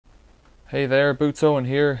Hey there, Boots Owen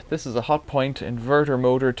here. This is a Hotpoint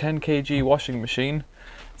Invertermotor 10 kg washing machine.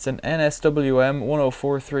 It's an NSWM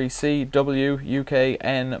 1043CW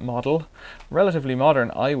UKN model. Relatively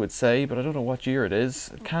modern, I would say, but I don't know what year it is.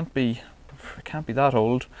 It can't be that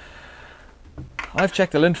old. I've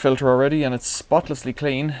checked the lint filter already and it's spotlessly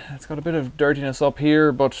clean. It's got a bit of dirtiness up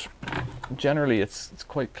here, but generally it's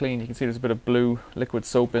quite clean. You can see there's a bit of blue liquid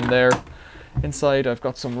soap in there. Inside I've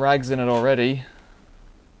got some rags in it already,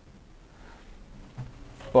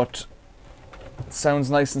 but it sounds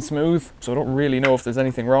nice and smooth, so I don't really know if there's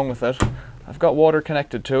anything wrong with it. I've got water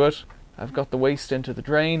connected to it, I've got the waste into the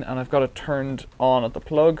drain, and I've got it turned on at the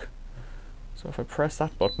plug. So if I press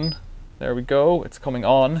that button, there we go, it's coming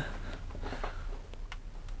on.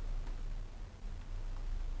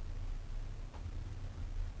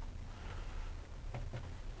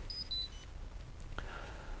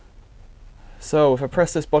 So if I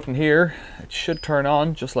press this button here, it should turn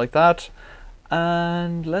on just like that.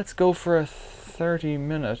 And let's go for a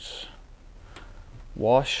 30-minute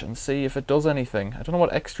wash and see if it does anything. I don't know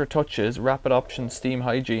what extra touch is. Rapid option steam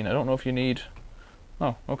hygiene. I don't know if you need...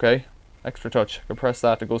 Oh, okay. Extra touch. I can press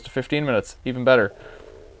that. It goes to 15 minutes. Even better.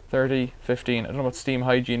 30, 15. I don't know what steam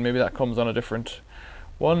hygiene. Maybe that comes on a different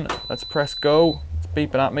one. Let's press go. It's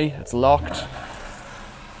beeping at me. It's locked.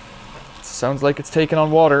 Sounds like it's taking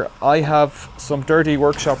on water. I have some dirty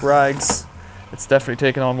workshop rags. It's definitely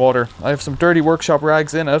taking on water. I have some dirty workshop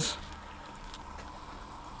rags in it.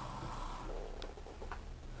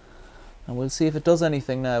 And we'll see if it does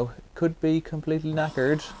anything now. It could be completely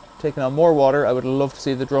knackered. Taking on more water. I would love to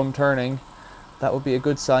see the drum turning. That would be a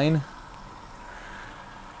good sign.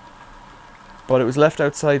 But it was left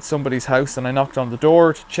outside somebody's house and I knocked on the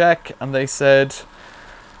door to check and they said,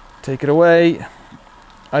 take it away.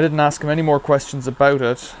 I didn't ask him any more questions about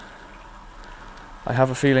it. I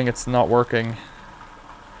have a feeling it's not working,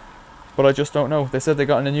 but I just don't know. They said they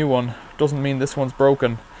got in a new one. Doesn't mean this one's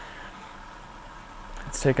broken.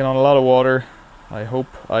 It's taking on a lot of water. I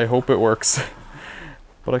hope it works.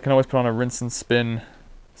 But I can always put on a rinse and spin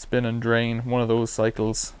and drain, one of those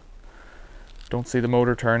cycles. Don't see the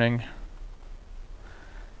motor turning.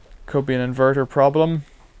 Could be an inverter problem.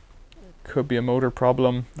 Could be a motor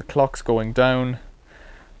problem. The clock's going down,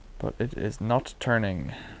 but it is not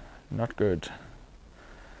turning. Not good.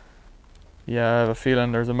 Yeah, I have a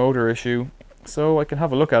feeling there's a motor issue, so I can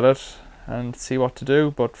have a look at it and see what to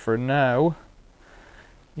do, but for now,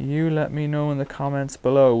 you let me know in the comments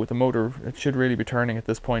below. With the motor, it should really be turning at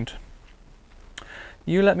this point.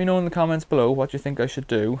 You let me know in the comments below what you think I should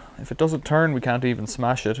do. If it doesn't turn, we can't even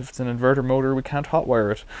smash it. If it's an inverter motor, we can't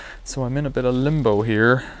hotwire it. So I'm in a bit of limbo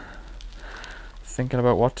here, thinking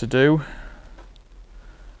about what to do.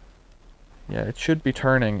 Yeah, it should be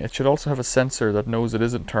turning. It should also have a sensor that knows it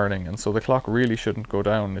isn't turning, and so the clock really shouldn't go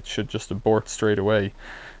down. It should just abort straight away.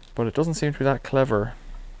 But it doesn't seem to be that clever.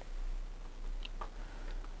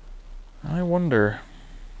 I wonder...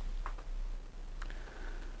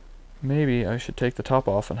 maybe I should take the top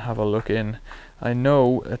off and have a look in. I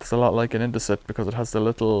know it's a lot like an Indesit because it has the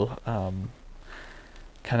little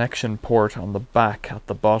connection port on the back at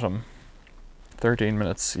the bottom. 13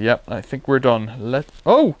 minutes. Yep, I think we're done.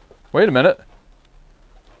 Oh! Wait a minute.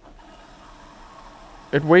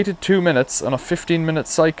 It waited 2 minutes on a 15-minute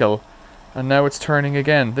cycle, and now it's turning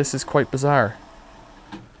again. This is quite bizarre.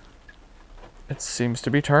 It seems to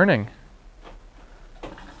be turning.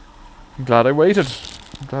 I'm glad I waited.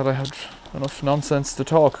 I'm glad I had enough nonsense to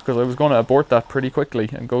talk, because I was going to abort that pretty quickly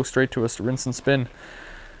and go straight to a rinse and spin.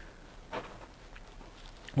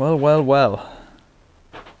 Well, well, well.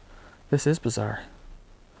 This is bizarre.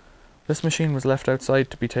 This machine was left outside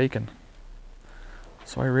to be taken,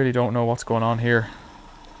 so I really don't know what's going on here.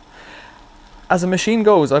 As a machine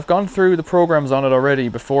goes, I've gone through the programs on it already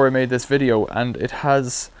before I made this video, and it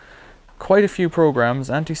has quite a few programs.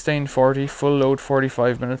 Anti-stain 40, full load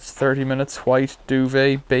 45 minutes, 30 minutes, white,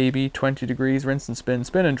 duvet, baby, 20 degrees, rinse and spin,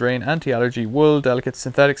 spin and drain, anti-allergy, wool, delicate,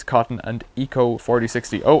 synthetics, cotton, and eco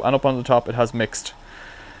 4060. Oh, and up on the top it has mixed.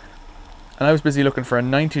 And I was busy looking for a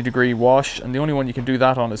 90-degree wash, and the only one you can do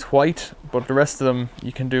that on is white, but the rest of them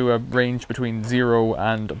you can do a range between 0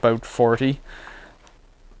 and about 40.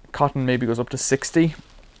 Cotton maybe goes up to 60.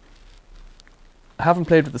 I haven't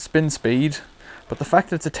played with the spin speed, but the fact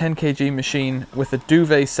that it's a 10 kg machine with a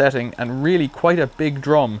duvet setting and really quite a big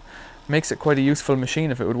drum makes it quite a useful machine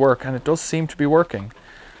if it would work, and it does seem to be working.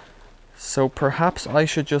 So perhaps I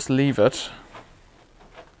should just leave it.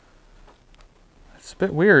 It's a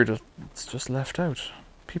bit weird, it's just left out.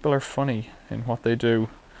 People are funny in what they do.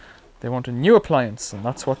 They want a new appliance and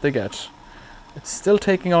that's what they get. It's still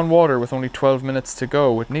taking on water with only 12 minutes to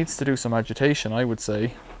go. It needs to do some agitation, I would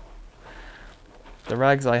say. The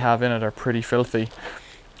rags I have in it are pretty filthy.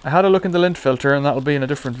 I had a look in the lint filter, and that'll be in a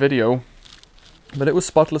different video, but it was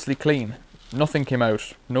spotlessly clean. Nothing came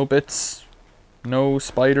out. No bits, no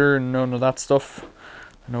spider, none of that stuff.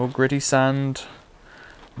 No gritty sand,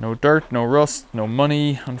 no dirt, no rust, no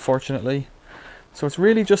money, unfortunately. So it's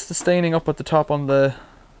really just the staining up at the top on the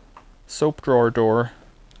soap drawer door.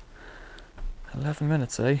 11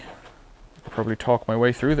 minutes, eh? I'll probably talk my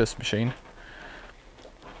way through this machine.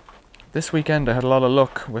 This weekend I had a lot of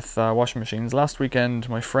luck with washing machines. Last weekend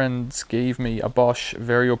my friends gave me a Bosch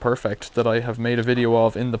Vario Perfect that I have made a video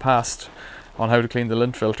of in the past on how to clean the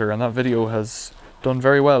lint filter, and that video has done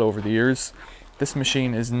very well over the years. This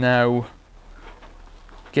machine is now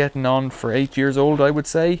getting on for 8 years old, I would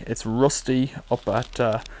say. It's rusty up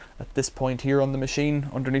at this point here on the machine.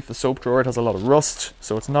 Underneath the soap drawer it has a lot of rust,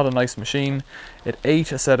 so it's not a nice machine. It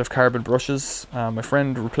ate a set of carbon brushes. My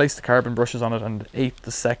friend replaced the carbon brushes on it and ate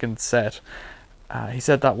the second set. He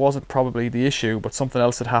said that wasn't probably the issue, but something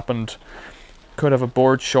else had happened. Could have a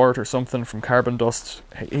board short or something from carbon dust.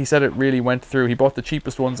 He said it really went through. He bought the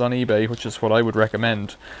cheapest ones on eBay, which is what I would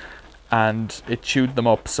recommend, and it chewed them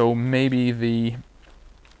up. So maybe the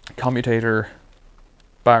commutator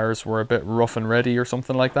bars were a bit rough and ready or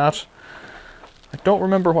something like that. I don't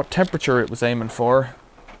remember what temperature it was aiming for,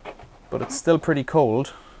 but it's still pretty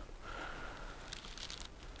cold.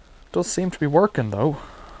 It does seem to be working though.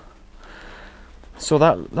 So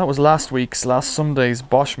that was last Sunday's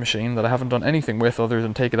Bosch machine that I haven't done anything with other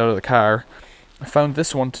than take it out of the car. I found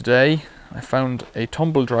this one today. I found a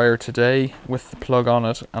tumble dryer today with the plug on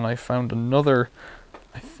it, and I found another,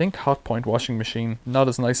 I think, Hotpoint washing machine, not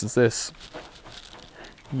as nice as this,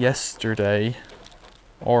 yesterday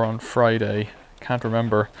or on Friday, can't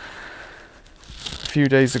remember, a few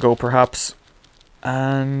days ago perhaps,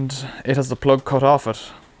 and it has the plug cut off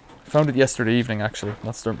it. I found it yesterday evening actually.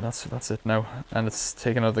 That's it now, and it's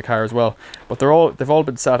taken out of the car as well. But they've all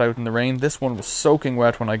been sat out in the rain. This one was soaking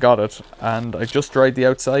wet when I got it, and I just dried the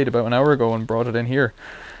outside about an hour ago and brought it in here.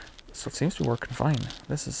 So it seems to be working fine.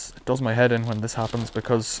 It does my head in when this happens,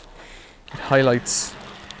 because it highlights,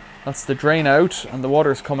 that's the drain out and the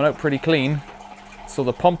water's coming out pretty clean. So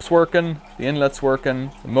the pump's working, the inlet's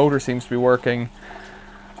working, the motor seems to be working.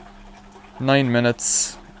 9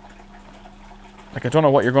 minutes. Like, I don't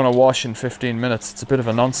know what you're going to wash in 15 minutes. It's a bit of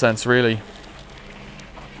a nonsense, really.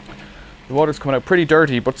 The water's coming out pretty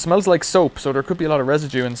dirty, but it smells like soap, so there could be a lot of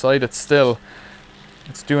residue inside it still.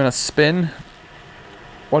 It's doing a spin.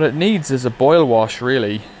 What it needs is a boil wash,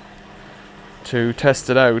 really, to test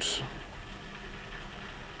it out.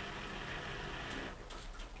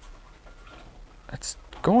 It's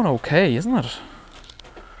going okay, isn't it?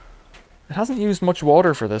 It hasn't used much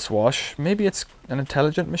water for this wash. Maybe it's an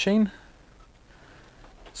intelligent machine.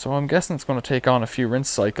 So I'm guessing it's going to take on a few rinse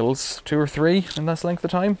cycles, 2 or 3 in this length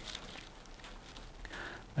of time.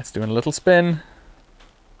 It's doing a little spin.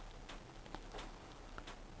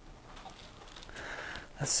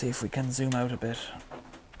 Let's see if we can zoom out a bit.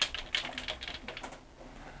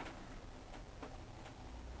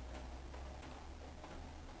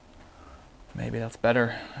 Maybe that's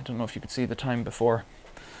better. I don't know if you could see the time before.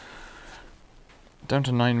 Down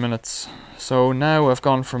to 9 minutes. So now I've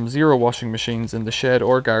gone from 0 washing machines in the shed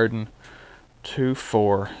or garden to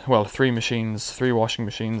 4. Well, 3 machines, 3 washing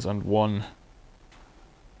machines and 1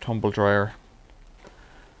 tumble dryer.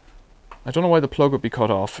 I don't know why the plug would be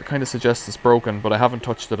cut off. It kind of suggests it's broken, but I haven't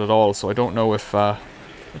touched it at all, so I don't know if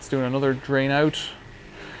it's doing another drain out.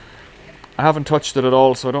 I haven't touched it at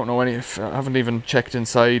all, so I don't know I haven't even checked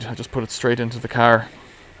inside. I just put it straight into the car.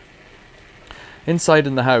 Inside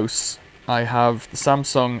in the house, I have the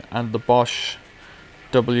Samsung and the Bosch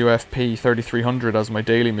WFP 3300 as my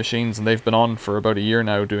daily machines, and they've been on for about a year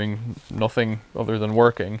now doing nothing other than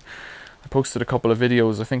working. I posted a couple of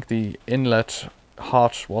videos. I think the inlet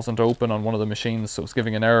hot wasn't open on one of the machines, so it's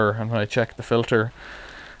giving an error, and when I checked the filter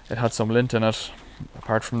it had some lint in it.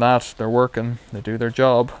 Apart from that, they're working, they do their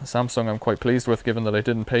job. Samsung I'm quite pleased with, given that I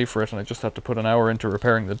didn't pay for it and I just had to put an hour into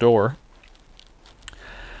repairing the door.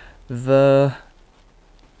 The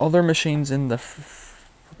other machines in the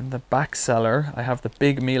back cellar, I have the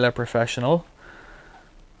big Miele Professional.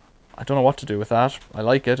 I don't know what to do with that. I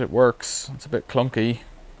like it, it works. It's a bit clunky,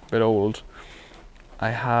 a bit old. I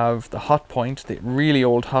have the Hotpoint, the really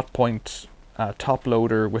old Hotpoint top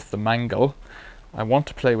loader with the mangle. I want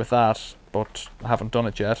to play with that, but I haven't done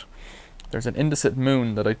it yet. There's an Indesit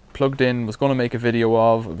Moon that I plugged in, was going to make a video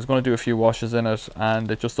of. I was going to do a few washes in it,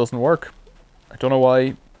 and it just doesn't work. I don't know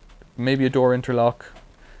why. Maybe a door interlock.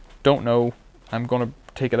 Don't know. I'm going to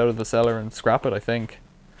take it out of the cellar and scrap it, I think.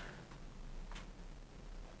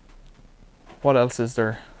 What else is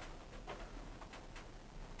there?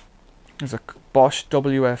 There's a Bosch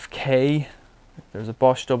WFK. There's a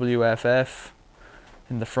Bosch WFF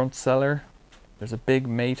in the front cellar. There's a big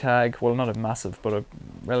Maytag, well, not a massive, but a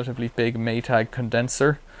relatively big Maytag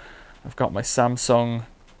condenser. I've got my Samsung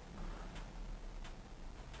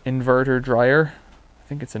inverter dryer. I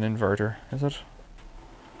think it's an inverter, is it?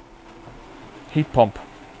 Heat pump.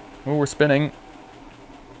 Oh, we're spinning.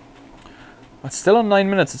 It's still on 9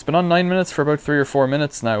 minutes. It's been on 9 minutes for about 3 or 4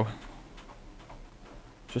 minutes now.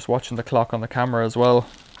 Just watching the clock on the camera as well.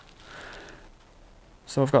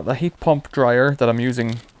 So I've got the heat pump dryer that I'm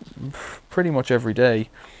using pretty much every day.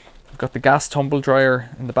 I've got the gas tumble dryer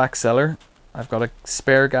in the back cellar. I've got a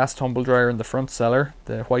spare gas tumble dryer in the front cellar,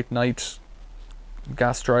 the White Knight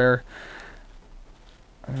gas dryer.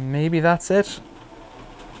 And maybe that's it.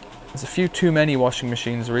 There's a few too many washing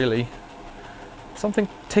machines, really. Something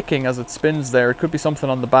ticking as it spins there. It could be something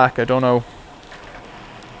on the back, I don't know.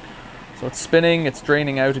 So it's spinning, it's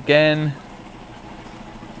draining out again.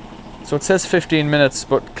 So it says 15 minutes,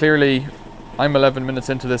 but clearly I'm 11 minutes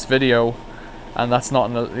into this video, and that's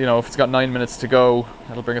not, you know, if it's got 9 minutes to go,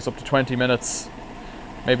 it'll bring us up to 20 minutes.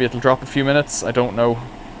 Maybe it'll drop a few minutes, I don't know.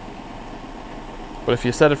 But if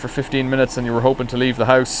you set it for 15 minutes and you were hoping to leave the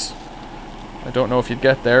house, I don't know if you'd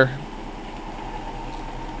get there.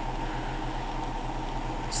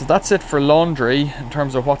 So that's it for laundry in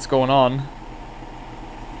terms of what's going on.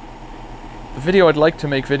 The video I'd like to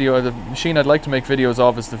make the machine I'd like to make videos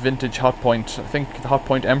of is the vintage Hotpoint. I think the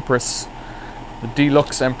Hotpoint Empress, the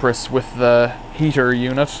Deluxe Empress with the heater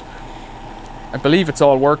unit. I believe it's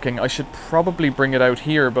all working. I should probably bring it out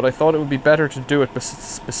here, but I thought it would be better to do it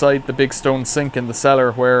beside the big stone sink in the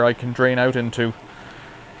cellar where I can drain out into.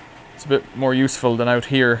 It's a bit more useful than out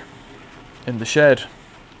here in the shed.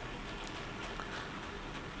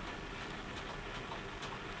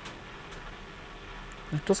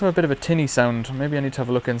 It does have a bit of a tinny sound. Maybe I need to have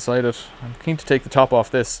a look inside it. I'm keen to take the top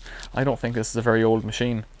off this. I don't think this is a very old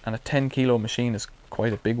machine, and a 10 kilo machine is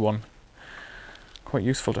quite a big one. Quite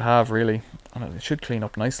useful to have, really, and it should clean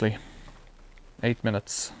up nicely. 8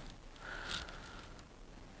 minutes.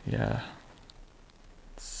 Yeah.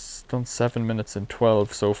 It's done 7 minutes and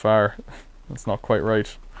 12 so far. That's not quite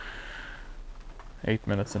right. 8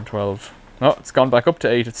 minutes and 12. Oh, it's gone back up to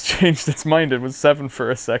 8. It's changed its mind. It was 7 for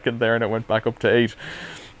a second there and it went back up to 8.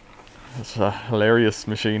 It's a hilarious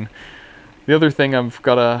machine. The other thing I've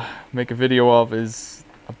got to make a video of is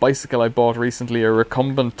a bicycle I bought recently, a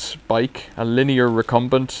recumbent bike, a linear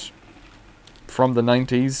recumbent from the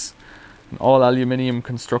 90s. An all aluminium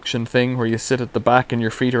construction thing where you sit at the back and your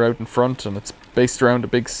feet are out in front, and it's based around a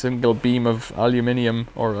big single beam of aluminium,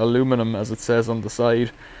 or aluminum as it says on the side.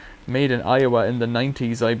 Made in Iowa in the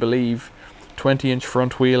 90s, I believe. 20-inch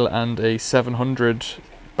front wheel and a 700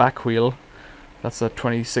 back wheel. That's a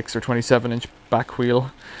 26 or 27-inch back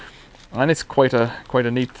wheel, and it's quite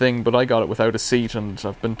a neat thing. But I got it without a seat, and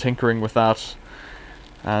I've been tinkering with that,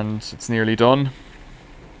 and it's nearly done.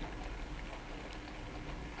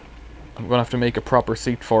 I'm gonna have to make a proper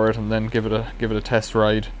seat for it and then give it a test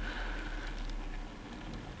ride.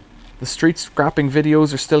 The street scrapping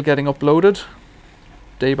videos are still getting uploaded,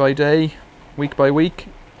 day by day, week by week.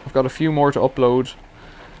 I've got a few more to upload.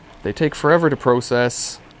 They take forever to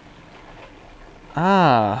process.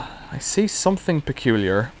 Ah, I see something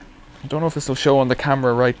peculiar. I don't know if this will show on the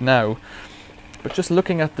camera right now, but just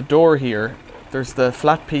looking at the door here, there's the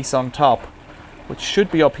flat piece on top, which should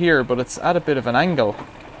be up here, but it's at a bit of an angle,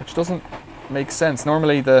 which doesn't make sense.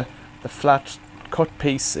 Normally the flat cut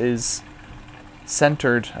piece is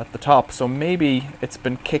centered at the top, so maybe it's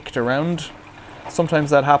been kicked around. Sometimes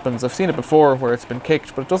that happens. I've seen it before where it's been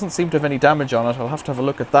kicked, but it doesn't seem to have any damage on it. I'll have to have a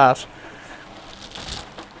look at that.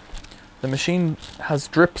 The machine has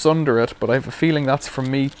drips under it, but I have a feeling that's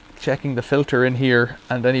from me checking the filter in here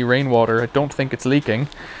and any rainwater. I don't think it's leaking.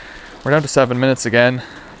 We're down to 7 minutes again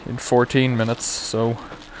in 14 minutes, so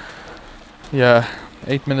yeah,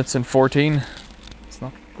 8 minutes and 14. It's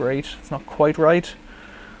not great. It's not quite right.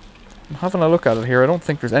 I'm having a look at it here. I don't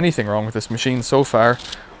think there's anything wrong with this machine so far,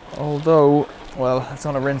 although, well, it's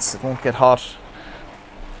on a rinse, it won't get hot.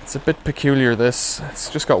 It's a bit peculiar, this. It's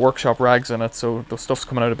just got workshop rags in it, so the stuff's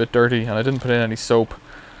coming out a bit dirty, and I didn't put in any soap.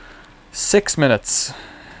 6 minutes.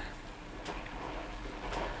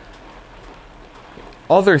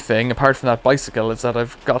 Other thing, apart from that bicycle, is that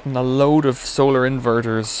I've gotten a load of solar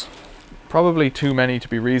inverters. Probably too many to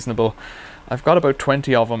be reasonable. I've got about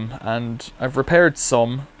 20 of them, and I've repaired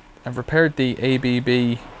some. I've repaired the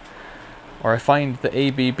ABB, or I find the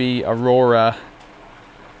ABB Aurora,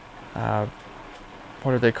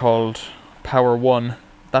 what are they called? Power 1,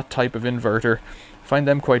 that type of inverter. Find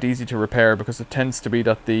them quite easy to repair because it tends to be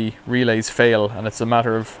that the relays fail and it's a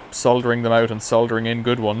matter of soldering them out and soldering in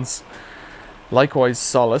good ones. Likewise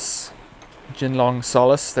Solace, Jinlong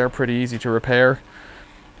Solace, they're pretty easy to repair.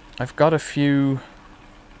 I've got a few,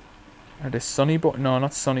 are they Sunny Boy? No,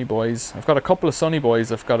 not Sunny Boys. I've got a couple of Sunny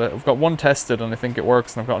Boys. I've got one tested and I think it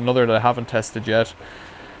works, and I've got another that I haven't tested yet.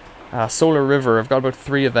 Solar River, I've got about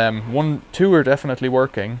 3 of them. 2 are definitely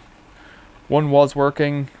working. One was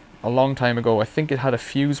working a long time ago. I think it had a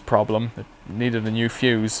fuse problem. It needed a new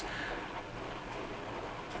fuse.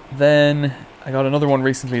 Then I got another one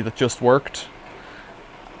recently that just worked,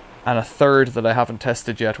 and a third that I haven't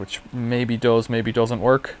tested yet, which maybe does, maybe doesn't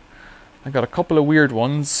work. I got a couple of weird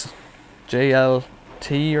ones.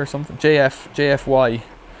 JLT or something. JFY.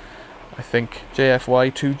 I think.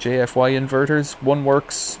 JFY, 2 JFY inverters. One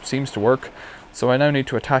works, seems to work. So I now need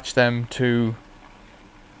to attach them to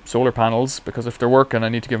solar panels, because if they're working I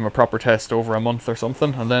need to give them a proper test over a month or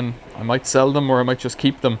something, and then I might sell them or I might just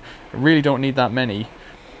keep them. I really don't need that many,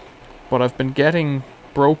 but I've been getting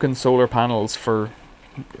broken solar panels for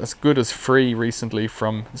as good as free recently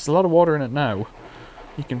from, there's a lot of water in it now,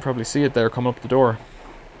 you can probably see it there coming up the door.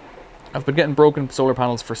 I've been getting broken solar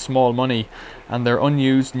panels for small money, and they're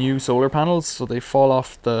unused new solar panels, so they fall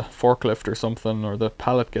off the forklift or something, or the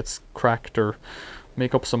pallet gets cracked, or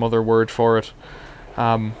make up some other word for it.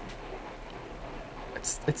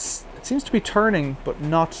 It seems to be turning but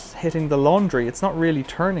not hitting the laundry. It's not really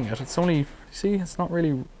turning it, it's only, see, it's not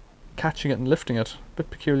really catching it and lifting it. A bit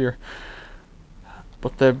peculiar.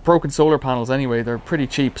 But the broken solar panels anyway, they're pretty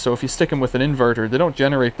cheap, so if you stick them with an inverter, they don't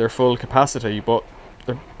generate their full capacity, but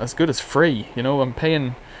they're as good as free. You know, I'm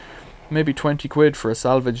paying maybe 20 quid for a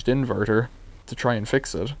salvaged inverter to try and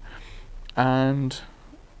fix it, and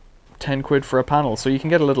 10 quid for a panel, so you can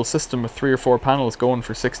get a little system with 3 or 4 panels going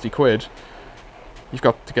for 60 quid. You've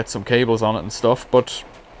got to get some cables on it and stuff, but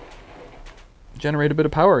generate a bit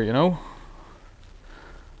of power, you know,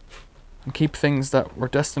 and keep things that were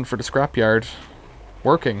destined for the scrapyard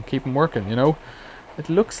working, keep them working, you know. It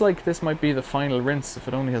looks like this might be the final rinse if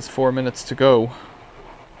it only has 4 minutes to go.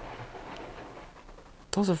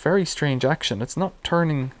 It does a very strange action. It's not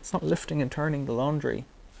turning, it's not lifting and turning the laundry.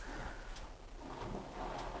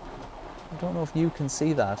 I don't know if you can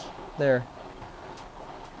see that. There.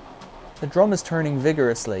 The drum is turning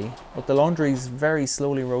vigorously, but the laundry is very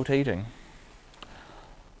slowly rotating.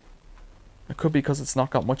 It could be because it's not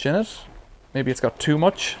got much in it. Maybe it's got too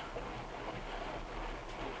much.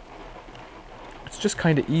 It's just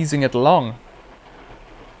kind of easing it along.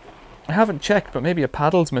 I haven't checked, but maybe a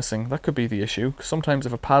paddle's missing. That could be the issue. Sometimes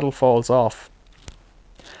if a paddle falls off,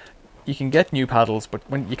 you can get new paddles, but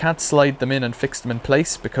when you can't slide them in and fix them in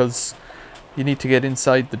place, because you need to get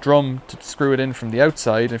inside the drum to screw it in from the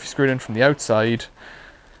outside. If you screw it in from the outside,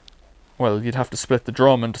 well, you'd have to split the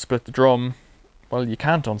drum, and to split the drum, well, you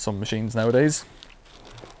can't on some machines nowadays.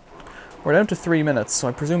 We're down to 3 minutes, so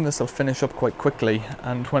I presume this will finish up quite quickly,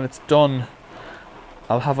 and when it's done,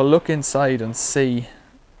 I'll have a look inside and see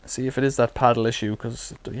if it is that paddle issue,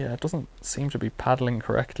 because yeah, it doesn't seem to be paddling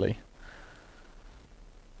correctly.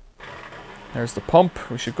 There's the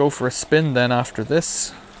pump. We should go for a spin then after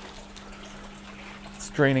this. It's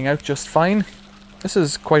draining out just fine. This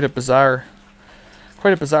is quite a bizarre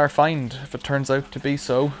find if it turns out to be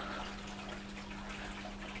so.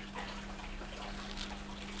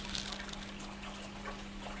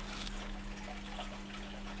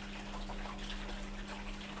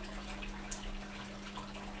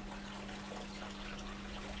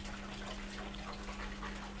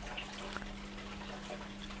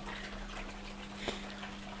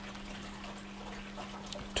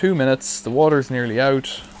 Two minutes, the water's nearly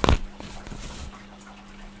out.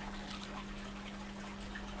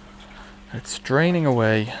 It's draining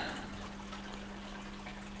away.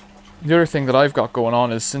 The other thing that I've got going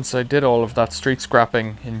on is, since I did all of that street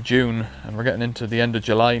scrapping in June, and we're getting into the end of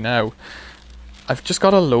July now, I've just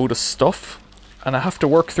got a load of stuff, and I have to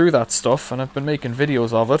work through that stuff, and I've been making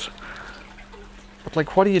videos of it. But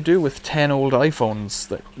like, what do you do with 10 old iPhones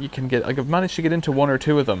that you can get? Like, I've managed to get into 1 or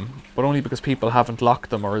 2 of them, but only because people haven't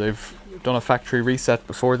locked them, or they've done a factory reset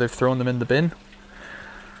before they've thrown them in the bin.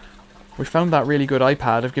 We found that really good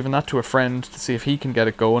iPad. I've given that to a friend to see if he can get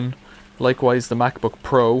it going. Likewise the MacBook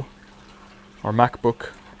Pro or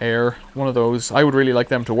MacBook Air, one of those. I would really like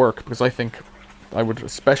them to work, because I think I would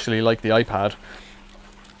especially like the iPad.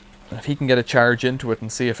 If he can get a charge into it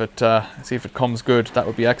and see if it comes good, that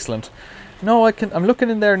would be excellent. No, I'm looking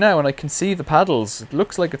in there now and I can see the paddles. It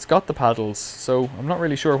looks like it's got the paddles, so I'm not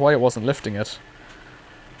really sure why it wasn't lifting it.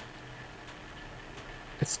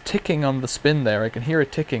 It's ticking on the spin there. I can hear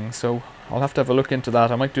it ticking, so I'll have to have a look into that.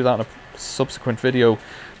 I might do that in a subsequent video.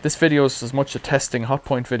 This video is as much a testing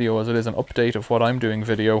Hotpoint video as it is an update of what I'm doing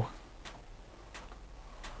video.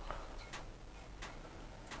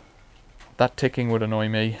 That ticking would annoy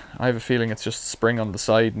me. I have a feeling it's just spring on the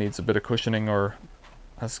side, needs a bit of cushioning or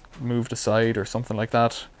has moved aside or something like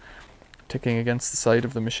that. Ticking against the side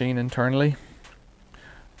of the machine internally.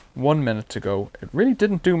 1 minute to go. It really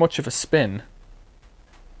didn't do much of a spin.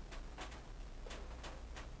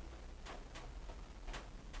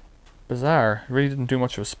 Bizarre. It really didn't do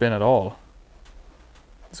much of a spin at all.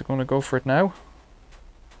 Is it going to go for it now?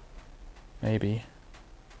 Maybe.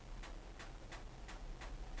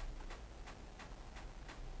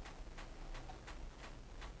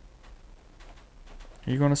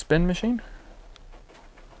 Are you going to spin, machine?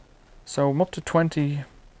 So I'm up to 20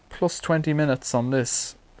 plus 20 minutes on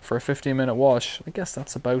this for a 15-minute wash. I guess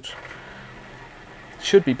that's about... It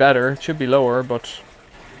should be better, it should be lower, but...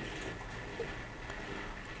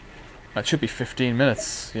 It should be 15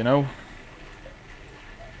 minutes, you know?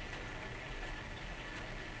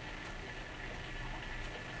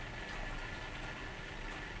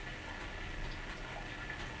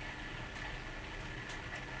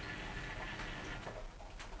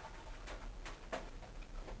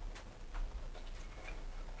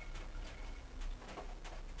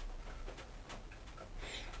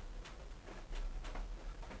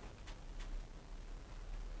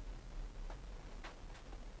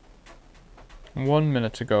 One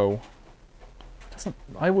minute to go.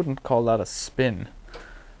 I wouldn't call that a spin.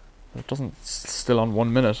 It doesn't, it's still on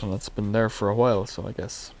 1 minute and it's been there for a while, so I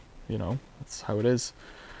guess, you know, that's how it is.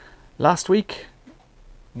 Last week,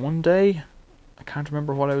 one day, I can't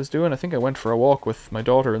remember what I was doing. I think I went for a walk with my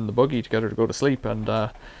daughter in the buggy to get her to go to sleep, and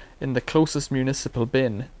in the closest municipal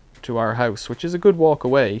bin to our house, which is a good walk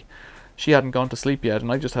away, she hadn't gone to sleep yet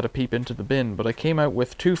and I just had a peep into the bin, but I came out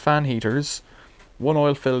with 2 fan heaters, 1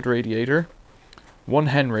 oil-filled radiator, 1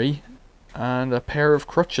 Henry, and a pair of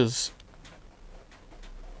crutches.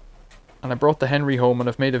 And I brought the Henry home and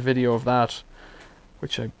I've made a video of that,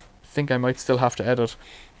 which I think I might still have to edit.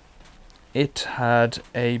 It had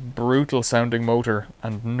a brutal sounding motor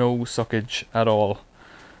and no suckage at all.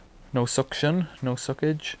 No suction, no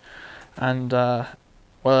suckage. And,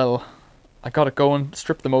 well, I got it going,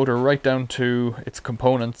 stripped the motor right down to its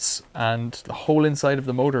components, and the whole inside of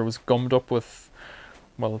the motor was gummed up with,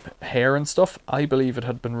 well, hair and stuff. I believe it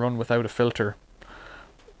had been run without a filter,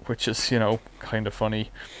 which is, you know, kind of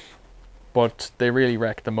funny. But they really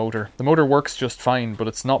wrecked the motor. The motor works just fine, but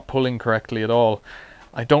it's not pulling correctly at all.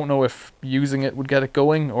 I don't know if using it would get it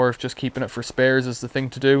going, or if just keeping it for spares is the thing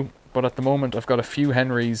to do. But at the moment I've got a few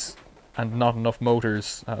Henrys and not enough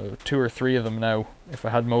motors. 2 or 3 of them now. If I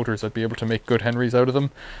had motors I'd be able to make good Henrys out of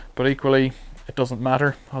them. But equally, it doesn't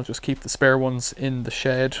matter. I'll just keep the spare ones in the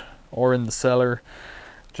shed or in the cellar,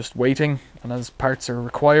 just waiting, and as parts are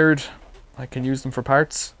required I can use them for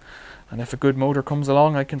parts, and if a good motor comes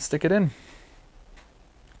along I can stick it in.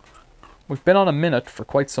 We've been on a minute for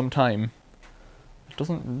quite some time. It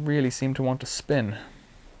doesn't really seem to want to spin.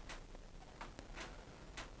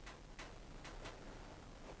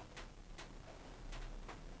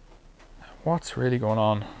 What's really going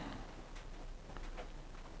on?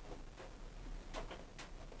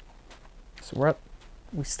 So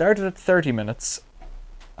we started at 30 minutes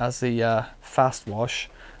as the fast wash,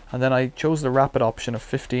 and then I chose the rapid option of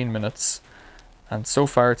 15 minutes, and so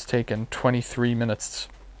far it's taken 23 minutes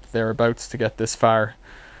thereabouts to get this far.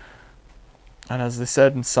 And as they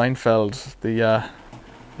said in Seinfeld,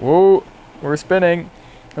 whoa, we're spinning.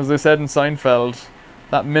 As they said in Seinfeld,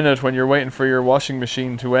 that minute when you're waiting for your washing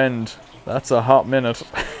machine to end, that's a hot minute.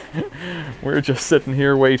 We're just sitting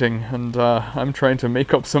here waiting, and I'm trying to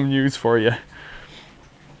make up some news for you.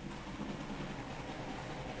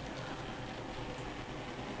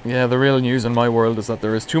 Yeah, the real news in my world is that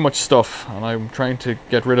there is too much stuff, and I'm trying to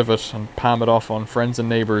get rid of it and palm it off on friends and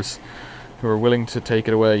neighbours who are willing to take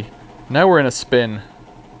it away. Now we're in a spin.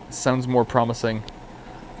 It sounds more promising.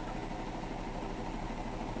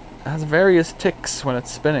 It has various ticks when it's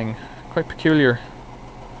spinning. Quite peculiar.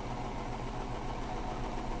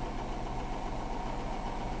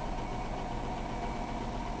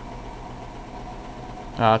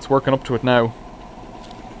 It's working up to it now.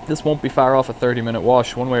 This won't be far off a 30-minute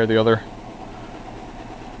wash, one way or the other.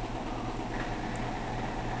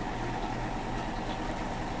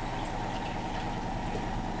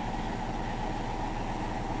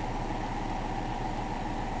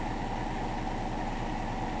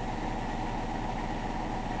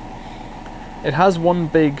 It has one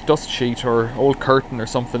big dust sheet or old curtain or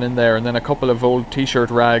something in there, and then a couple of old t-shirt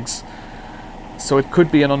rags. So it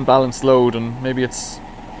could be an unbalanced load, and maybe it's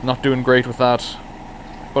Not doing great with that.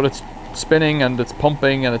 But it's spinning and it's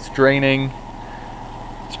pumping and it's draining.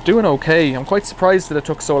 It's doing okay. I'm quite surprised that it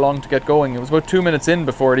took so long to get going. It was about 2 minutes in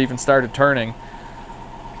before it even started turning.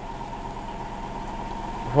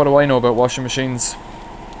 What do I know about washing machines?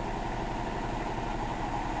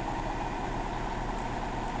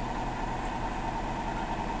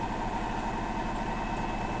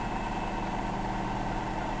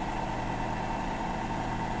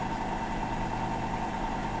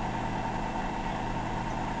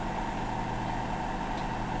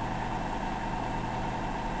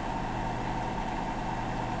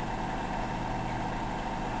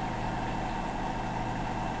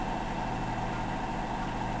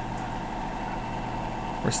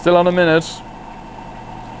 We're still on a minute.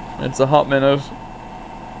 It's a hot minute.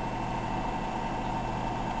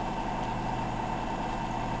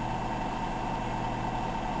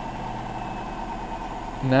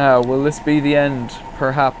 Now, will this be the end?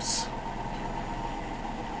 Perhaps.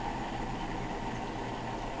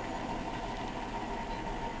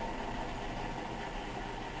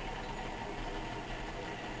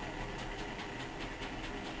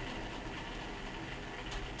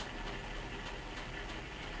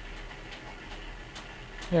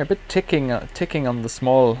 Yeah, a bit ticking on the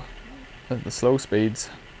slow speeds.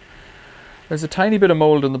 There's a tiny bit of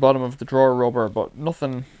mold in the bottom of the drawer rubber, but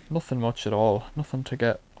nothing much at all. Nothing to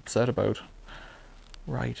get upset about.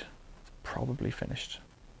 Right, it's probably finished.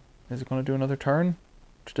 Is it going to do another turn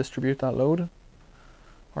to distribute that load?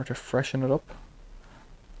 Or to freshen it up?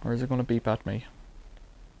 Or is it going to beep at me?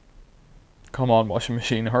 Come on, washing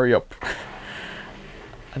machine, hurry up.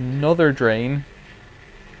 Another drain.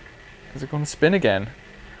 Is it going to spin again?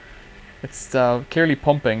 It's clearly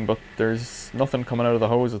pumping, but there's nothing coming out of the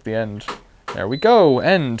hose at the end. There we go,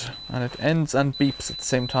 end. And it ends and beeps at the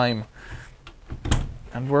same time.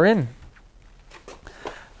 And we're in.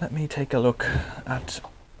 Let me take a look at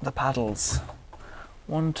the paddles.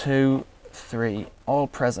 1, 2, 3, all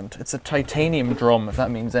present. It's a titanium drum, if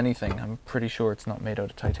that means anything. I'm pretty sure it's not made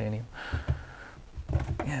out of titanium.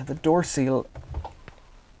 Yeah, the door seal.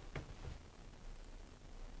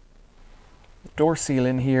 The door seal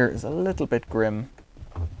in here is a little bit grim.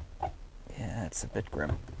 Yeah, it's a bit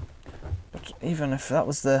grim. But even if that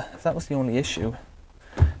was the only issue,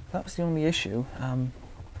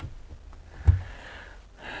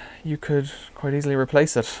 you could quite easily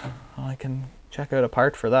replace it. I can check out a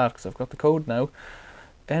part for that because I've got the code now.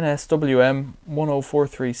 NSWM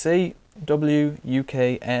 1043C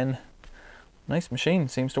WUKN. Nice machine,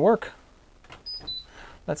 seems to work.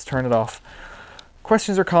 Let's turn it off.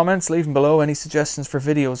 Questions or comments, leave them below. Any suggestions for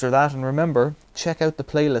videos or that, and remember, check out the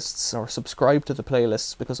playlists or subscribe to the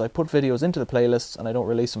playlists, because I put videos into the playlists and I don't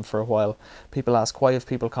release them for a while. People ask, why have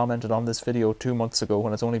people commented on this video 2 months ago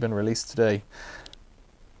when it's only been released today?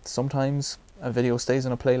 Sometimes a video stays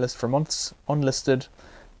in a playlist for months, unlisted,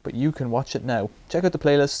 but you can watch it now. Check out the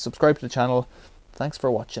playlist, subscribe to the channel. Thanks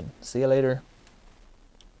for watching. See you later.